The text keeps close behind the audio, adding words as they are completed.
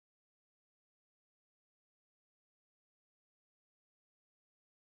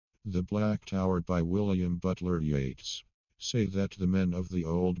The Black Tower by William Butler Yeats. Say that the men of the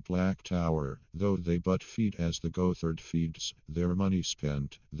old Black Tower, though they but feed as the goatherd feeds, their money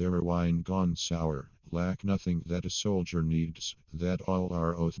spent, their wine gone sour, lack nothing that a soldier needs, that all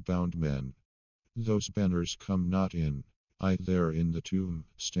are oath-bound men. Those banners come not in. I there in the tomb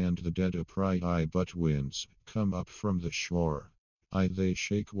stand the dead upright I but winds come up from the shore. I they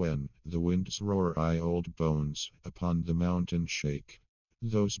shake when the winds roar I old bones upon the mountain shake.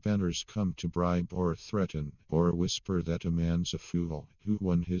 Those banners come to bribe or threaten, or whisper that a man's a fool, who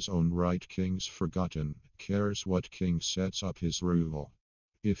when his own right king's forgotten, cares what king sets up his rule.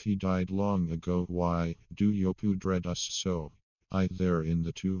 If he died long ago, why do Yopu dread us so? I there in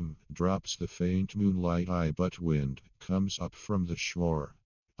the tomb drops the faint moonlight I but wind comes up from the shore.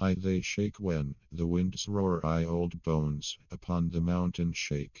 I they shake when the winds roar I old bones upon the mountain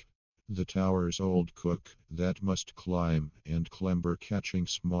shake. The tower's old cook, that must climb and clamber catching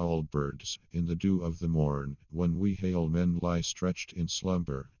small birds in the dew of the morn, when we hail men lie stretched in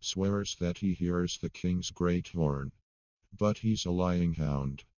slumber, swears that he hears the king's great horn. But he's a lying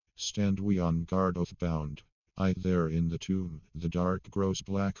hound. Stand we on guard oath bound. I there in the tomb, the dark grows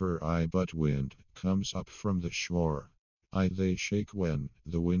blacker I but wind comes up from the shore. I they shake when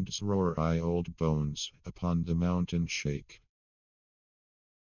the winds roar I old bones upon the mountain shake.